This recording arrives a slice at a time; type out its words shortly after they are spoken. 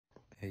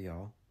Hey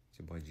y'all, it's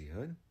your boy G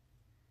Hood.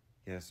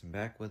 Yes, I'm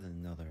back with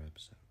another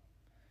episode.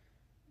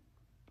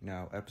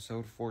 Now,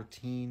 episode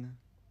 14,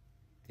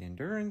 the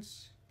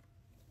Endurance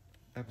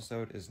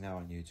episode is now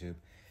on YouTube.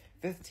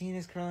 15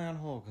 is currently on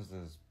hold because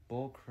there's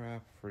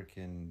bullcrap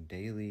freaking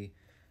daily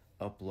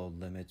upload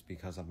limits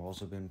because I've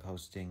also been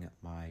posting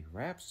my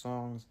rap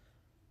songs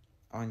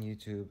on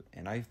YouTube,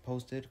 and I've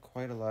posted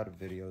quite a lot of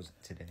videos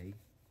today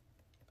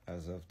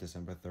as of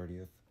December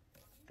 30th.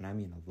 And I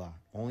mean a lot,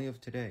 only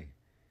of today,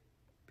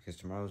 because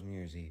tomorrow's New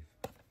Year's Eve.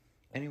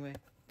 Anyway,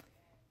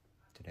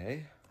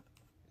 today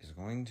is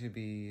going to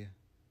be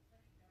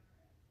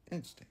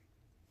interesting.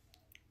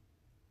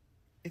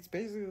 It's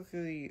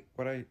basically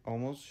what I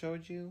almost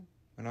showed you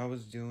when I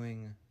was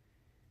doing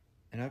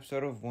an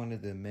episode of one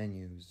of the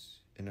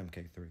menus in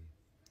MK3.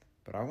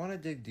 But I want to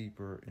dig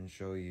deeper and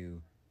show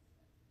you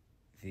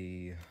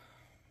I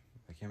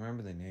can't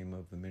remember the name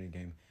of the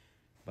minigame,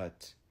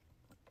 but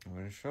I'm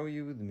going to show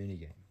you the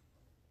minigame.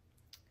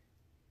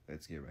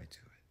 Let's get right to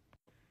it.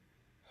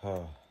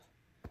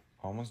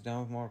 Almost done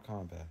with more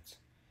Kombat.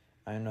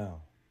 I know,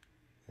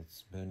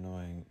 it's been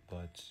annoying,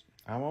 but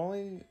I'm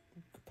only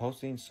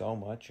posting so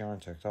much here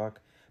on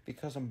TikTok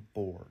because I'm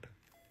bored.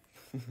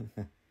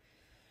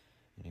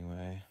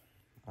 Anyway,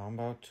 I'm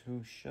about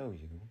to show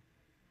you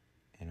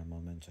in a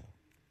memento.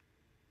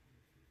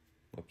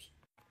 Whoops.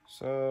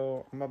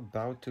 So, I'm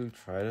about to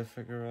try to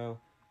figure out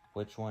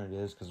which one it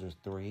is because there's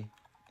three,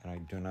 and I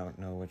do not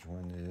know which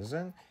one it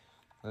isn't.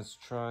 Let's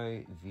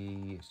try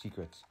the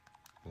secrets.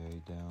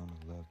 A down,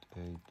 left,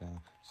 A down,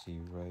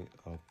 C right,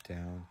 up,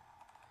 down.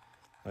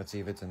 Let's see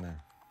if it's in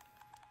there.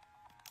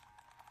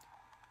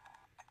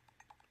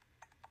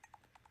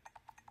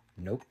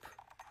 Nope,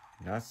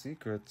 not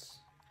secrets.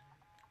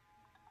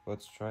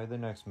 Let's try the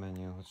next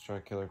menu. Let's try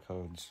killer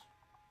codes.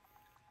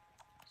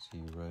 C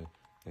right,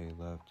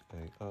 A left,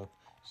 A up,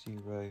 C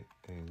right,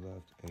 A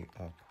left,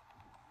 A up.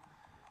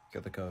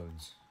 Get the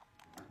codes.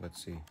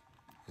 Let's see.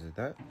 Is it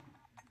that?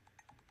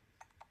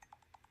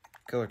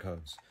 Killer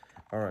codes.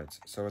 Alright,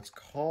 so it's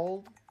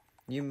called,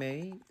 you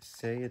may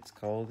say it's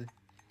called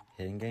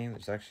Hidden Game.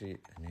 There's actually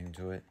a name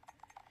to it.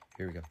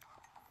 Here we go.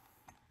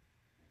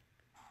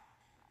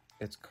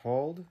 It's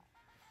called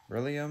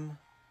Rellim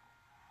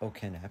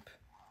Ohcanep.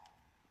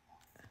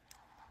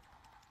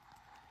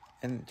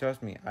 And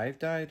trust me, I've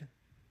died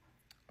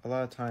a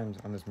lot of times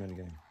on this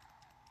minigame.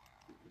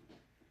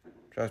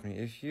 Trust me,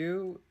 if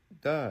you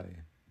die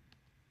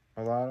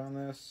a lot on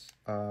this,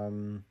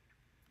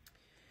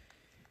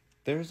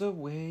 there's a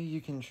way you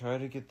can try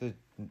to get the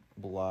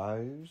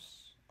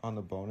lives on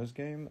the bonus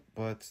game,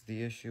 but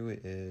the issue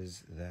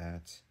is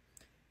that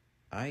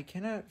I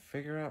cannot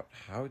figure out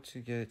how to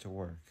get it to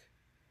work.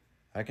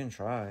 I can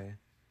try.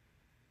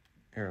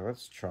 Here,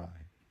 let's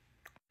try.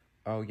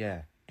 Oh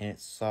yeah, and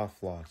it's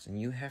soft locks, and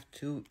you have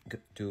to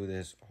do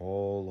this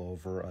all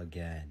over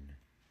again.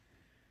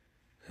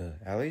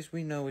 At least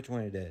we know which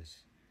one it is.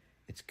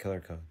 It's killer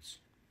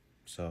codes.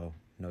 So,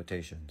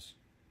 notations.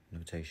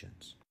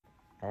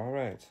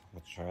 Alright,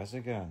 let's try this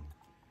again.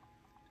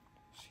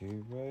 C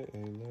right,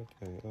 A left,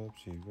 A up,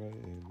 C right,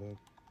 A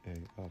left,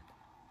 A up.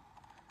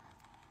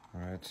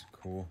 Alright,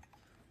 cool.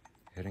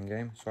 Hidden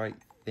game. So I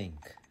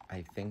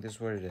think this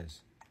is what it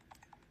is.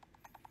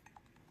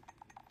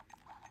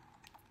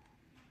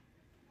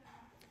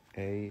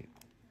 A,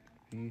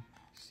 B,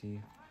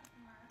 C.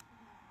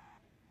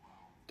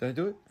 Did I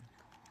do it?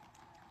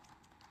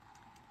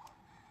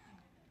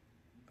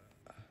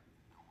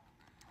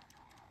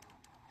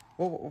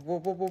 Whoa.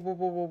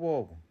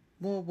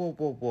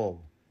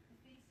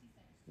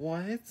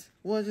 What?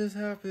 What just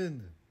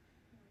happened?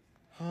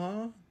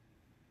 Huh?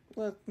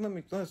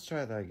 Let's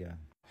try that again.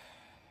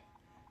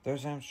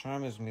 Third time's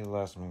charm is me the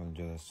last time I'm gonna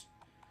do this.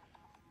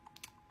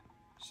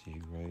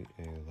 C right,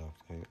 A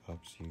left, A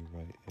up, C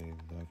right, A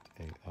left,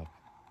 A up.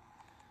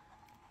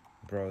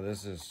 Bro,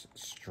 this is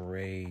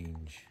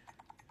strange.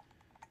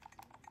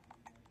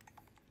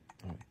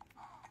 Alright.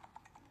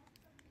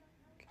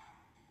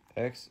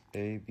 X,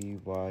 A, B,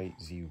 Y,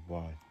 Z,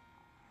 Y.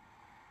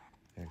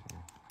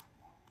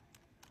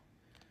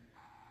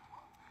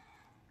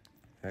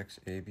 X,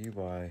 A, B,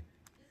 Y, X,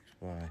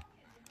 Y.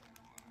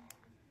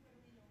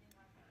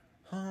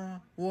 Huh?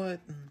 What?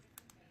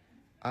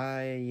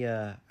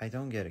 I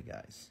don't get it,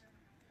 guys.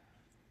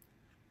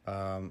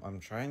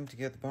 I'm trying to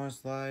get the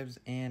bonus lives,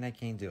 and I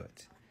can't do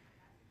it.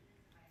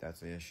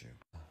 That's the issue.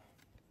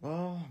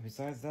 Well,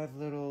 besides that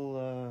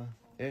little,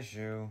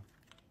 issue,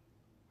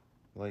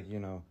 like,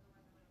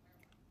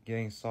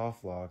 getting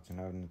soft locked and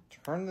having to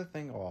turn the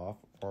thing off,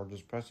 or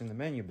just pressing the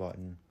menu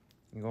button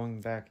and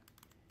going back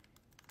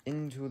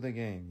into the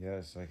game.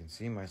 Yes, I can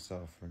see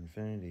myself for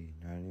infinity,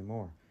 not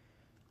anymore.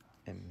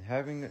 And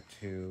having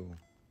to,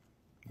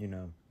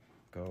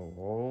 go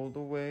all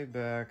the way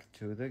back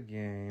to the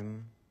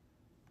game.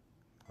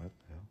 What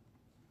the hell?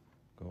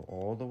 Go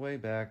all the way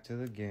back to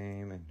the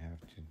game and have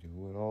to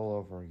do it all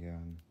over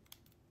again.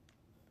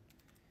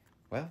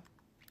 Well,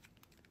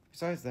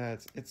 besides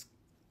that, it's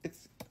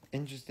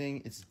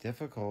interesting. It's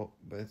difficult,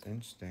 but it's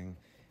interesting.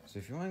 So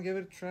if you want to give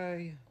it a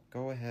try,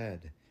 go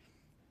ahead.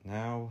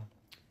 Now,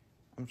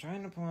 I'm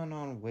trying to plan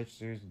on which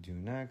series to do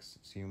next,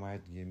 so you might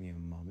have to give me a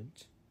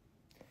moment.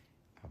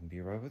 I'll be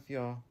right with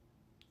y'all.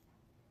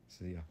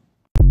 See ya.